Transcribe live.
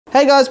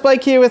Hey guys,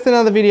 Blake here with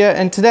another video,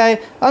 and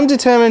today I'm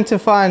determined to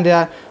find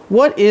out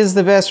what is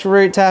the best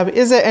root tab,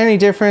 is there any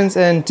difference,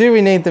 and do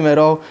we need them at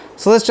all?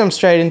 So let's jump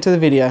straight into the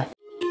video.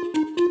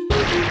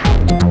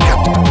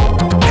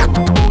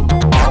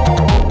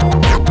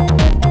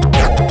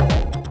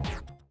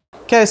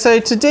 Okay,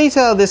 so to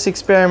detail this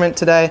experiment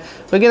today,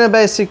 we're going to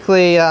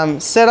basically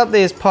set up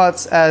these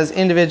pots as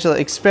individual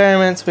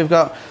experiments. We've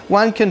got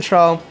one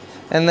control,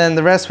 and then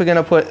the rest we're going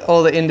to put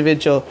all the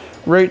individual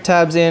root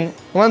tabs in.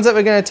 The ones that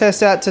we're going to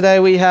test out today,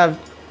 we have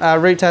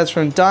root tabs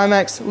from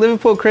Dymax,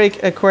 Liverpool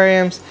Creek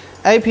Aquariums,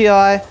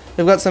 API.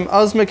 We've got some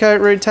osmocote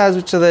root tabs,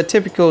 which are the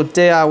typical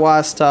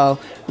DIY style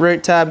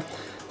root tab.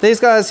 These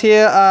guys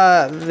here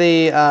are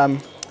the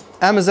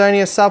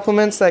Amazonia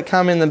supplements that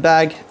come in the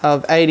bag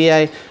of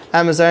ADA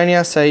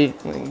Amazonia, so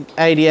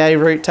ADA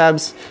root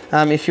tabs,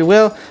 if you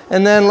will.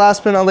 And then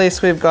last but not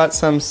least, we've got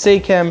some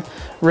seachem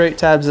root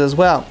tabs as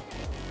well.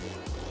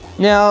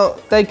 Now,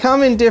 they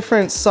come in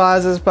different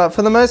sizes, but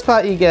for the most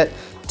part you get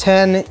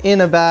 10 in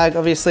a bag.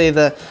 Obviously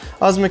the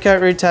osmocote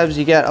root tabs,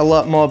 you get a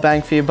lot more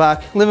bang for your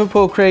buck.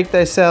 Liverpool Creek,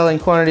 they sell in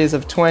quantities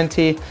of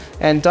 20,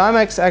 and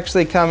Dymax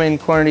actually come in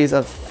quantities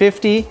of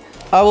 50.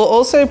 I will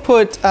also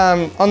put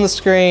on the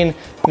screen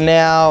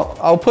now,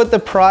 I'll put the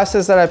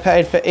prices that I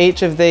paid for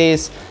each of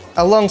these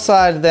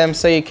alongside them,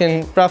 so you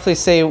can roughly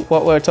see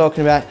what we're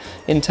talking about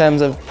in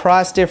terms of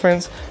price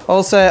difference.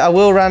 Also, I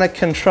will run a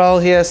control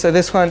here, so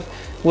this one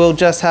will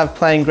just have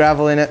plain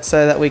gravel in it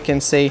so that we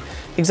can see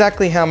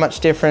exactly how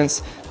much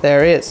difference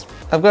there is.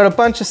 I've got a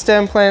bunch of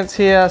stem plants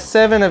here,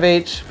 7 of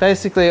each,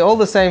 basically all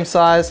the same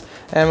size,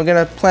 and we're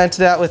going to plant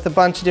it out with a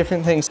bunch of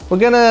different things. We're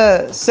going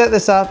to set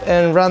this up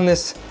and run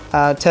this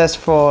test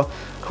for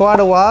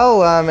quite a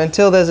while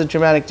until there's a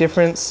dramatic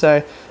difference. So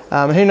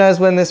who knows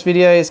when this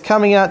video is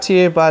coming out to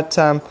you, but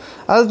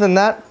other than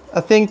that, I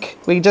think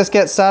we just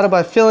get started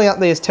by filling up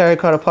these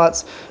terracotta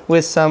pots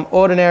with some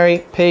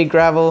ordinary pea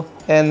gravel,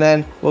 and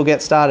then we'll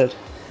get started.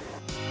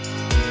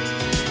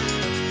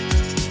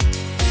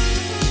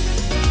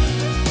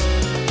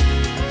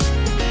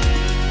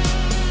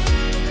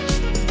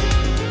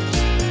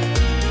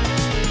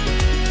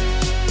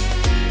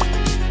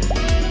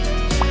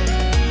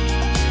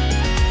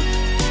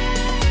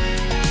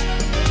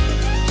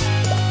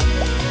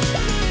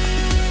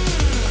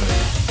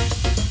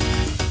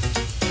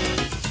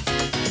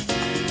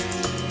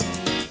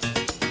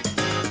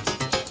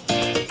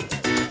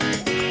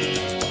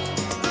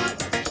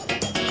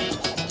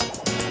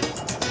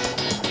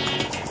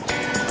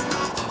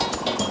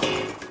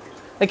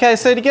 Okay,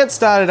 so to get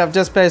started, I've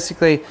just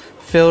basically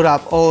filled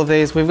up all of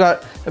these. We've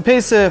got a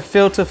piece of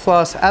filter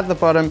floss at the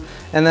bottom,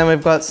 and then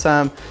we've got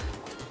some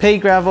pea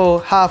gravel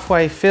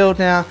halfway filled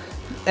now.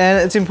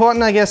 And it's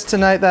important, I guess, to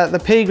note that the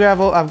pea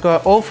gravel I've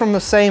got all from the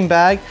same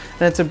bag,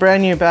 and it's a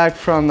brand new bag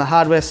from the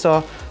hardware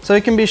store. So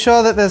we can be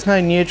sure that there's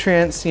no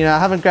nutrients. You know, I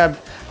haven't grabbed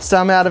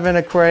some out of an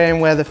aquarium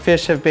where the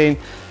fish have been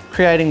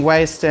creating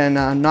waste and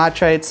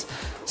nitrates.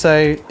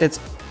 So it's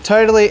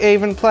totally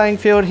even playing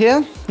field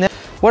here. Now,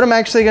 what I'm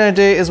actually going to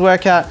do is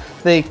work out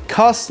the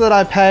cost that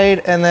I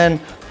paid and then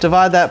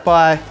divide that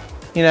by,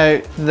 you know,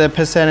 the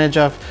percentage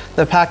of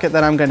the packet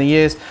that I'm going to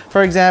use.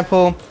 For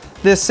example,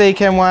 this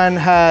seachem one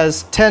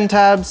has 10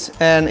 tabs,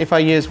 and if I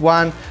use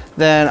one,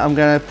 then I'm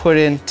going to put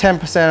in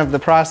 10% of the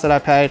price that I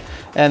paid,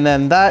 and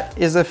then that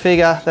is the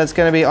figure that's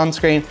going to be on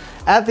screen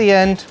at the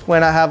end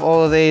when I have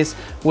all of these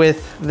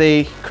with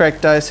the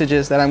correct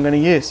dosages that I'm going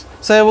to use.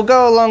 So we'll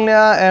go along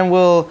now and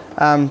we'll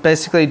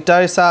basically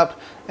dose up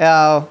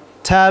our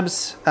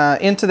tabs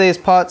into these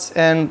pots,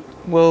 and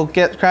we'll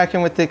get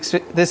cracking with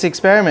this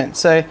experiment.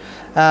 So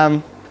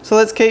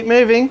let's keep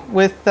moving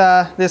with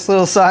this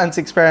little science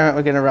experiment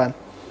we're going to run.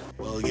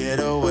 We'll get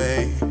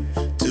away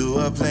to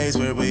a place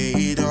where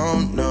we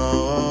don't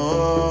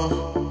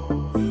know,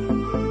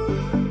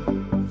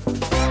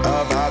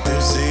 about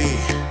to see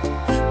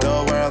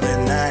the world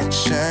in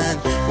action,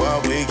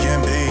 what we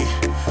can be,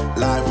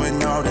 life with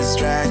no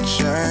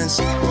distractions.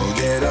 We'll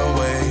get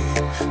away,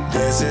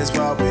 this is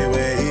what we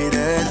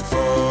waited for.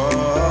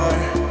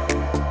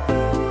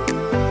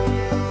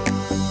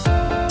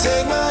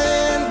 Take my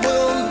hand,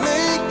 we'll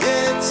make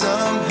it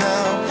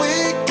somehow.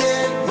 We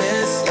can't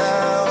miss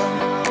out.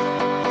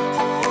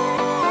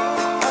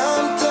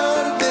 I'm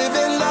done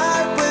living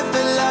life with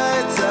the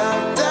lights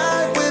out,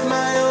 die with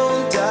my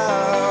own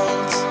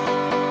doubts.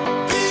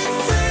 Be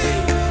free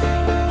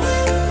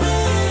with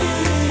me.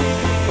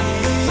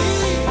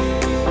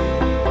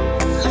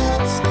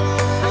 Let's be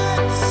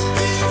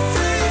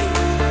free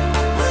with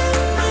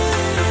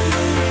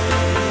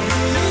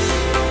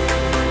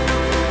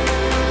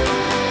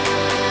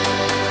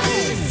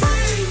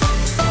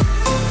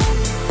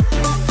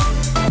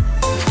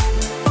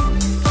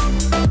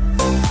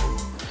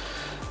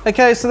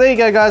Okay, so there you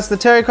go guys, the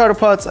terracotta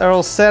pots are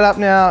all set up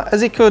now.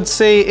 As you could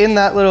see in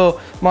that little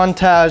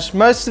montage,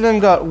 most of them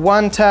got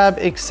one tab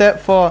except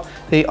for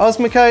the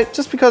osmocote.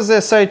 Just because they're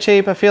so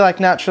cheap, I feel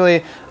like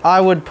naturally I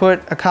would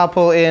put a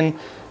couple in.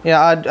 You know,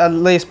 I'd at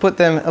least put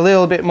them a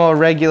little bit more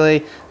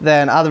regularly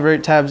than other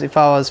root tabs if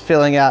I was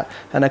filling out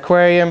an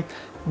aquarium.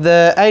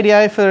 The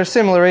ADA, for a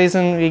similar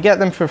reason, you get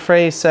them for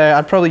free, so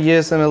I'd probably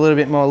use them a little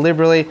bit more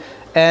liberally.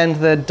 And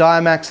the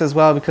Dymax as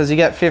well, because you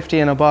get 50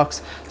 in a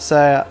box.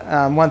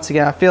 So once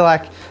again, I feel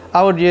like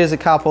I would use a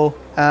couple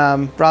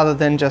rather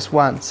than just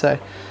one. So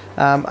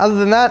other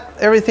than that,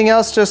 everything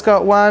else just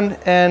got one,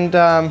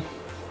 and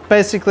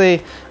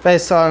basically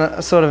based on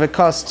a sort of a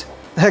cost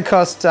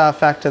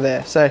factor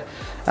there. So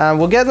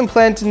we'll get them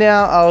planted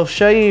now. I'll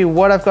show you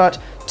what I've got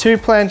to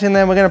plant in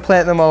them. We're going to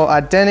plant them all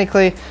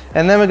identically,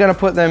 and then we're going to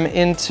put them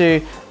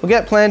into, we'll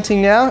get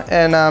planting now,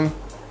 and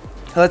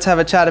let's have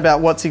a chat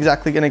about what's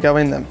exactly going to go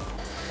in them.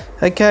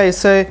 Okay,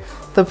 so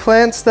the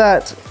plants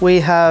that we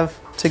have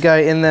to go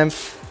in them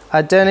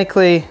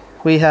identically,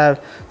 we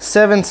have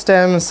 7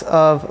 stems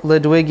of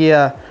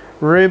Ludwigia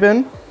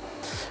Rubin.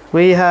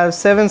 We have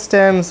 7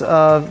 stems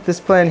of, this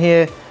plant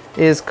here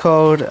is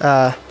called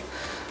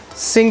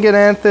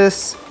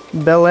Singananthus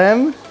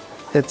Belem.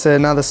 It's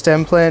another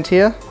stem plant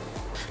here.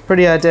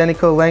 Pretty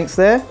identical lengths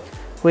there.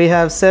 We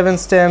have 7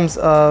 stems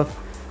of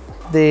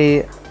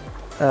the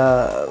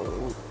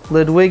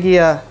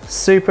Ludwigia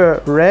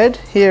Super Red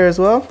here as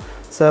well.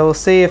 So we'll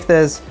see if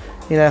there's,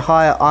 you know,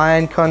 higher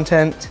iron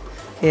content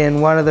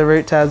in one of the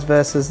root tabs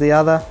versus the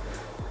other.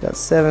 Got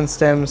 7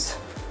 stems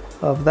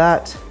of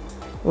that.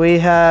 We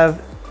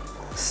have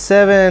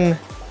 7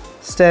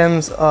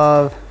 stems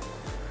of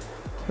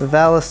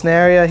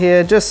Vallisneria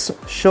here, just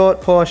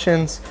short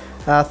portions.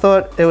 I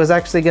thought it was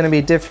actually going to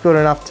be difficult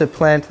enough to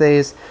plant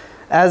these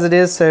as it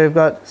is, so we've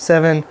got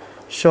 7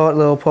 short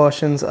little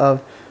portions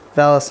of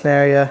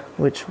Vallisneria,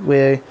 which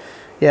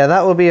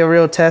that will be a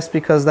real test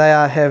because they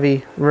are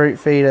heavy root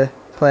feeder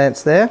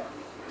plants there.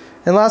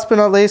 And last but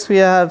not least, we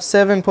have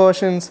 7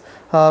 portions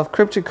of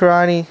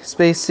Cryptocorini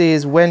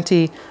species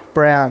Wenti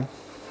Brown,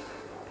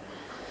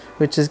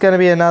 which is going to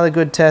be another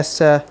good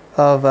tester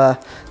of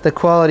the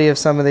quality of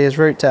some of these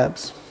root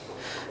tabs.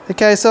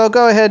 Okay, so I'll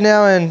go ahead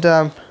now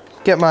and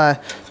get my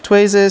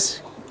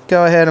tweezers,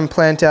 go ahead and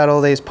plant out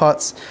all these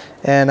pots,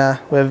 and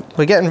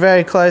we're getting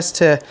very close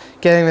to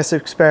getting this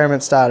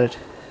experiment started.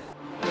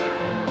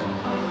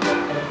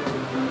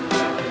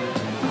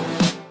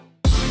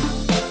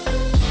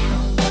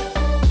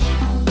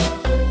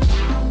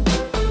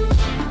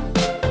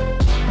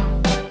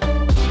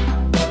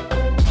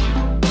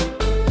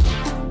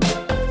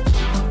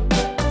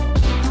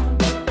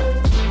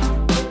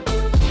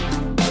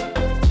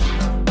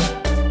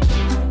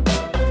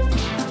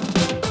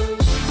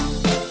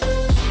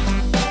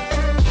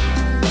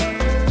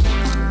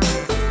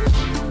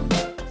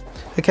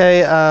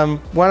 Okay,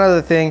 one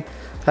other thing,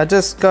 I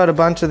just got a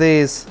bunch of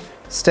these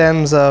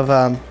stems of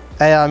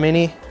AR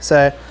Mini,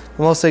 so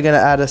I'm also going to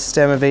add a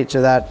stem of each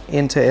of that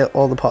into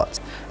all the pots.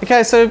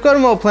 Okay, so we've got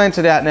them all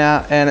planted out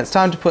now, and it's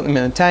time to put them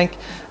in a tank.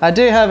 I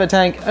do have a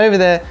tank over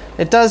there.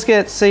 It does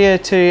get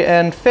CO2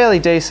 and fairly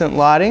decent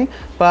lighting,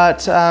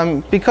 but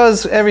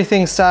because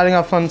everything's starting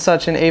off on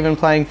such an even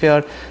playing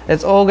field,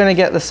 it's all going to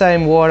get the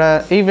same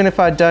water. Even if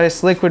I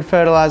dose liquid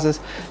fertilizers,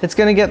 it's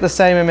going to get the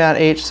same amount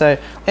each. So,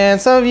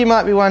 and some of you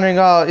might be wondering,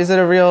 oh, is it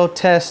a real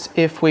test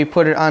if we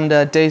put it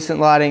under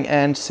decent lighting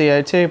and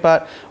CO2?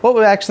 But what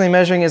we're actually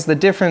measuring is the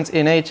difference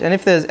in each, and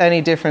if there's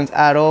any difference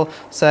at all.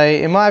 So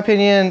in my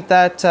opinion,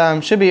 that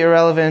should be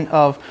irrelevant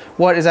of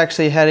what is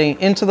actually heading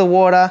into the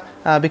water,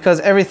 because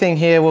everything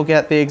here will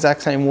get the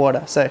exact same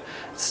water. So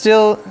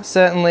still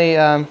certainly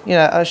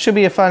it should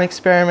be a fun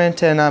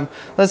experiment, and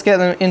let's get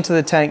them into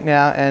the tank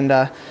now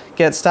and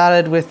get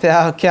started with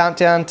our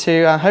countdown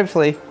to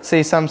hopefully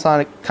see some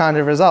kind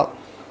of result.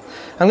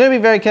 I'm going to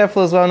be very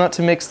careful as well not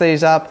to mix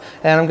these up,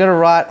 and I'm going to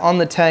write on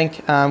the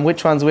tank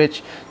which one's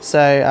which,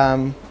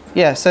 so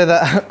so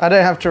that I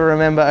don't have to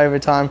remember over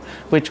time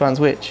which one's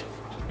which.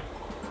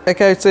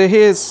 Okay, so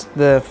here's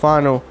the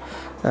final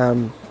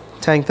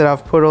tank that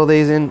I've put all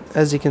these in.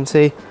 As you can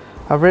see,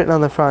 I've written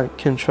on the front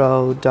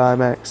control,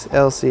 Dymax,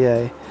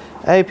 LCA,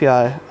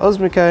 API,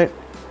 osmocote,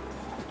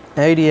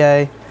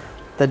 ADA,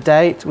 the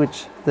date,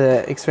 which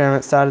the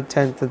experiment started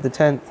 10th of the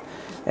 10th,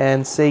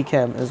 and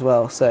seachem as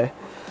well. So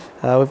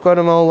we've got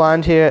them all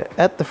lined here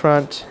at the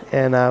front,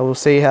 and we'll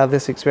see how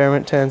this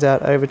experiment turns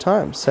out over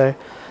time. So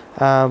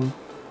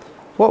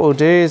what we'll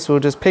do is we'll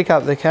just pick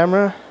up the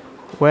camera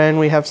when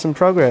we have some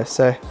progress.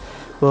 So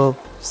we'll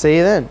see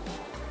you then.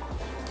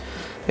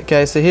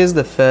 Okay, so here's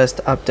the first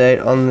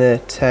update on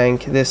the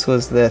tank. This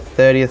was the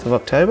 30th of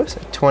October,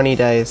 so 20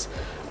 days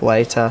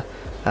later.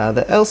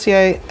 The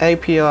LCA,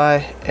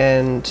 API,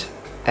 and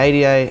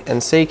ADA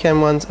and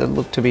seachem ones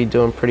look to be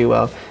doing pretty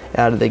well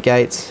out of the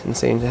gates and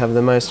seem to have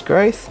the most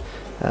growth,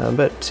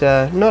 but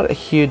not a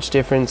huge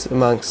difference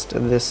amongst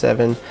the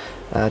 7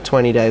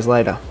 20 days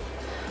later.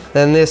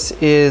 Then this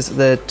is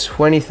the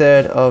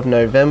 23rd of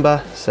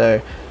November,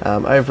 so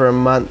over a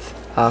month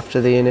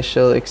after the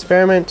initial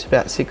experiment,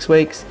 about 6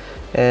 weeks,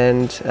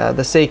 and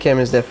the seachem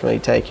is definitely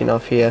taking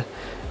off here.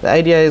 The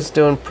ADA is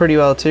doing pretty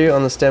well too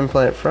on the stem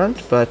plant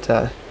front, but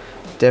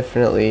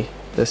definitely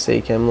the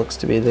seachem looks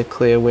to be the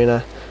clear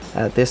winner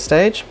at this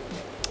stage.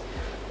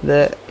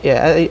 The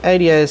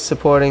ADA is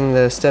supporting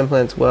the stem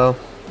plants well.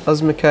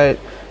 Osmocote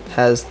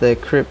has the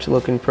crypt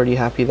looking pretty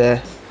happy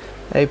there.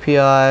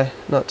 API,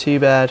 not too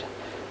bad.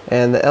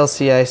 And the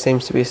LCA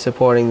seems to be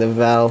supporting the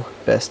Val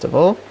best of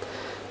all.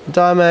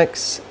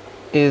 Dymax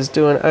is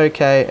doing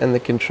okay, and the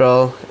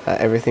control,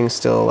 everything's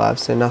still alive,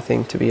 so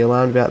nothing to be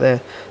alarmed about there.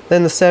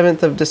 Then the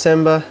 7th of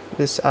December,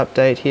 this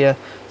update here,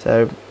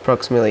 so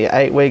approximately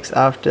 8 weeks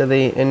after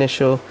the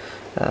initial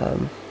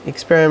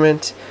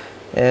experiment,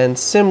 and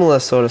similar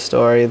sort of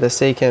story, the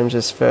seachem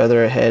just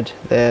further ahead,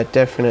 they're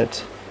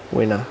definite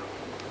winner.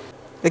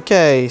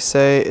 Okay, so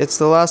it's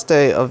the last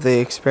day of the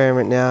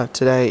experiment now.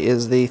 Today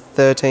is the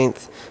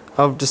 13th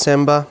of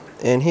December,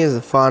 and here's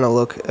a final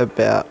look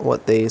about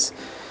what these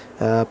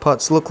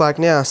pots look like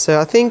now.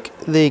 So I think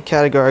the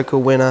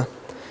categorical winner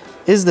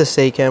is the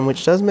seachem,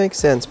 which does make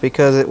sense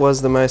because it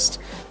was the most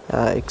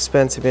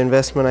expensive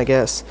investment, I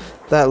guess.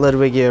 That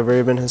Ludwigia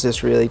Rubin has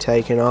just really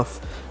taken off.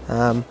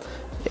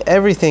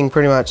 Everything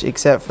pretty much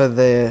except for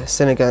the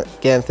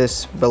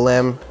Synerganthus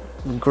Belem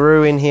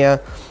grew in here.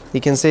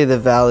 You can see the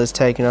Val is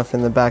taken off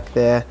in the back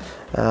there.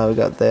 We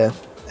got the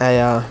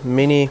AR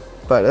Mini,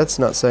 but that's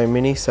not so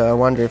mini, so I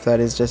wonder if that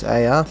is just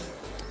AR.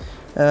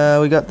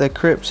 We got the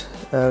Crypt,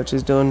 which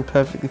is doing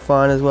perfectly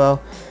fine as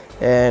well.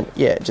 And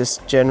yeah,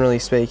 just generally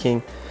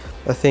speaking,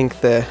 I think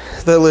the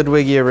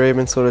Ludwigia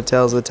Rubin sort of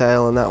tells the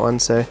tale on that one.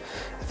 So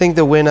I think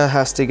the winner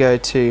has to go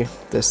to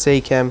the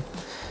seachem.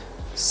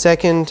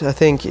 Second, I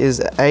think,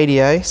 is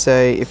ADA. So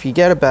if you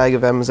get a bag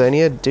of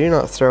Amazonia, do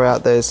not throw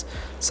out those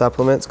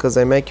supplements because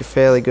they make a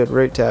fairly good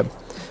root tab.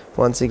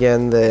 Once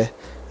again, the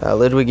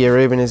Ludwigia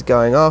Rubin is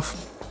going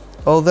off.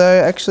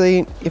 Although,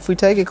 actually, if we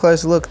take a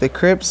closer look, the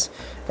Crypts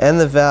and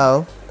the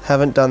Val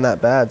haven't done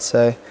that bad.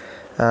 So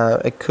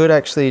it could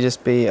actually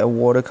just be a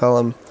water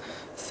column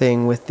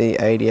thing with the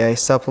ADA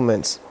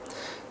supplements.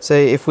 So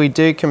if we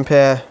do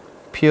compare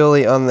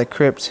purely on the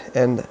Crypt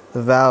and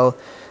the Val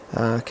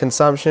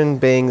consumption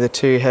being the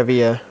two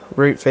heavier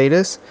root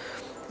feeders,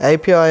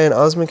 API and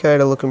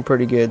osmocote are looking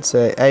pretty good.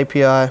 So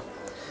API,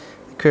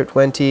 Crypt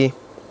 20,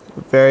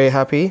 very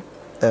happy,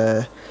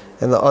 and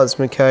the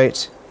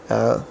osmocote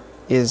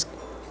is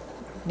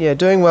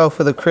doing well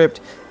for the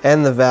Crypt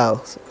and the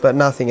Val, but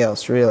nothing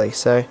else really.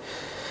 So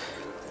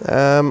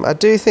I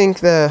do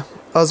think the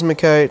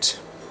osmocote,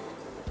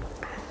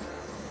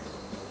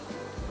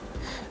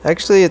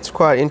 actually it's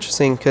quite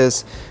interesting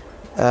because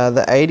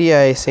the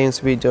ADA seems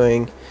to be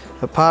doing,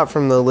 apart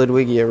from the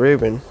Ludwigia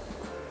Rubin,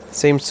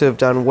 seems to have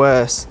done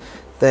worse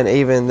than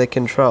even the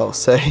control.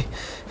 So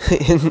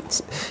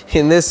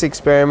in this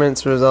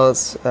experiment's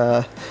results,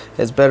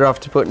 it's better off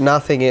to put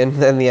nothing in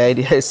than the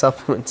ADA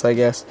supplements, I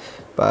guess.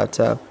 But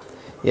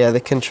yeah, the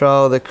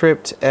control, the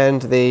Crypt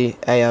and the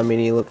AR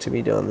Mini look to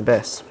be doing the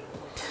best.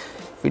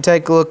 If we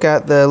take a look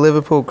at the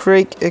Liverpool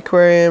Creek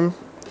Aquarium,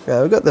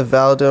 we've got the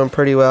Val doing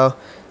pretty well,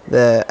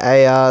 the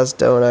AR's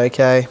doing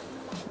okay,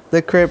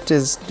 the Crypt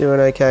is doing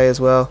okay as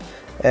well,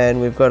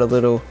 and we've got a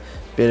little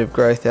bit of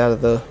growth out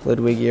of the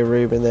Ludwigia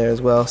Rubin there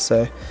as well.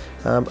 So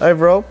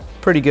overall,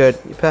 pretty good.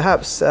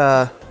 Perhaps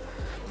the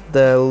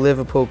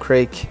Liverpool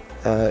Creek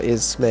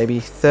is maybe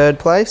 3rd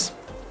place,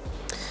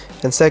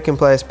 and 2nd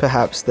place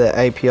perhaps the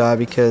API,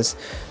 because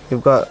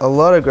we've got a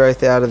lot of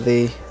growth out of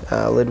the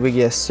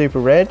Ludwigia Super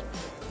Red.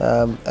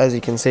 As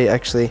you can see,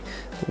 actually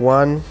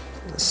 1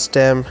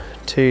 stem,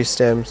 2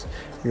 stems,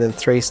 and then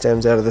 3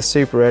 stems out of the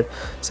Super Red.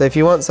 So if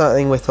you want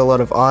something with a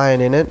lot of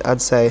iron in it,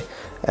 I'd say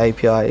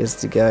API is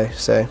to go.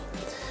 So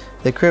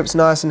the Crypt's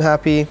nice and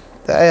happy,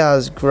 the AR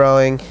is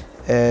growing,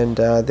 and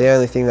the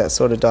only thing that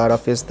sort of died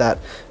off is that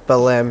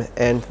Belem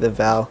and the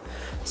Val.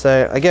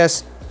 So I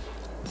guess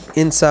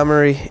in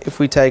summary, if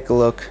we take a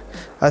look,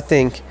 I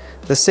think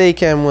the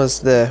seachem was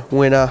the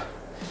winner,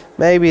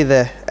 maybe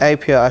the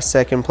API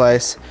 2nd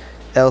place,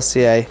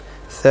 LCA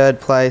 3rd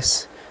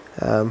place.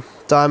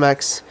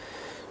 Dymax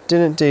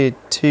didn't do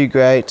too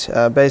great,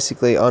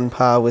 basically on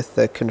par with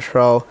the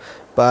control,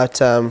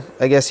 but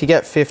I guess you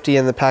get 50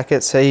 in the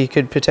packet, so you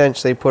could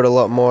potentially put a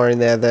lot more in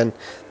there than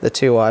the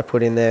 2 I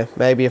put in there.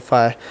 Maybe if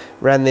I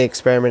ran the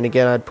experiment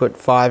again, I'd put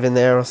 5 in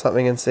there or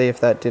something and see if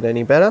that did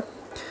any better.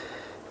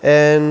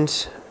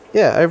 And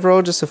yeah,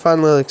 overall just a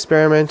fun little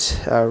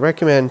experiment. I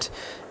recommend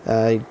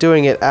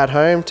doing it at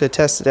home to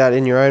test it out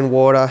in your own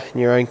water, in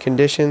your own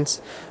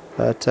conditions.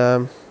 But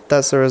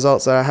that's the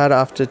results that I had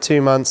after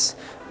 2 months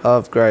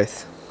of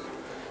growth.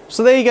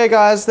 So there you go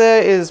guys,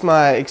 there is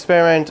my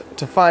experiment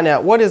to find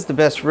out what is the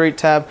best root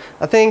tab.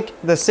 I think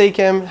the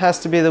seachem has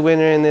to be the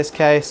winner in this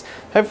case.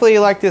 Hopefully you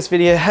like this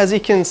video. As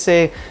you can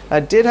see, I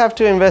did have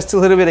to invest a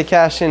little bit of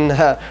cash in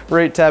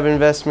root tab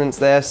investments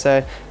there,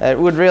 so it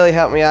would really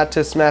help me out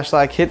to smash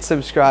like, hit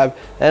subscribe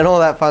and all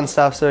that fun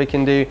stuff so we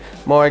can do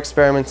more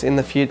experiments in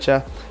the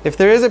future. If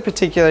there is a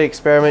particular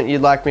experiment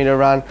you'd like me to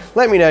run,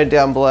 let me know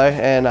down below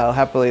and I'll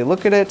happily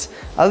look at it.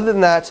 Other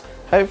than that,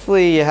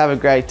 hopefully you have a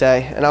great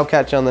day, and I'll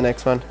catch you on the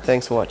next one.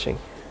 Thanks for watching.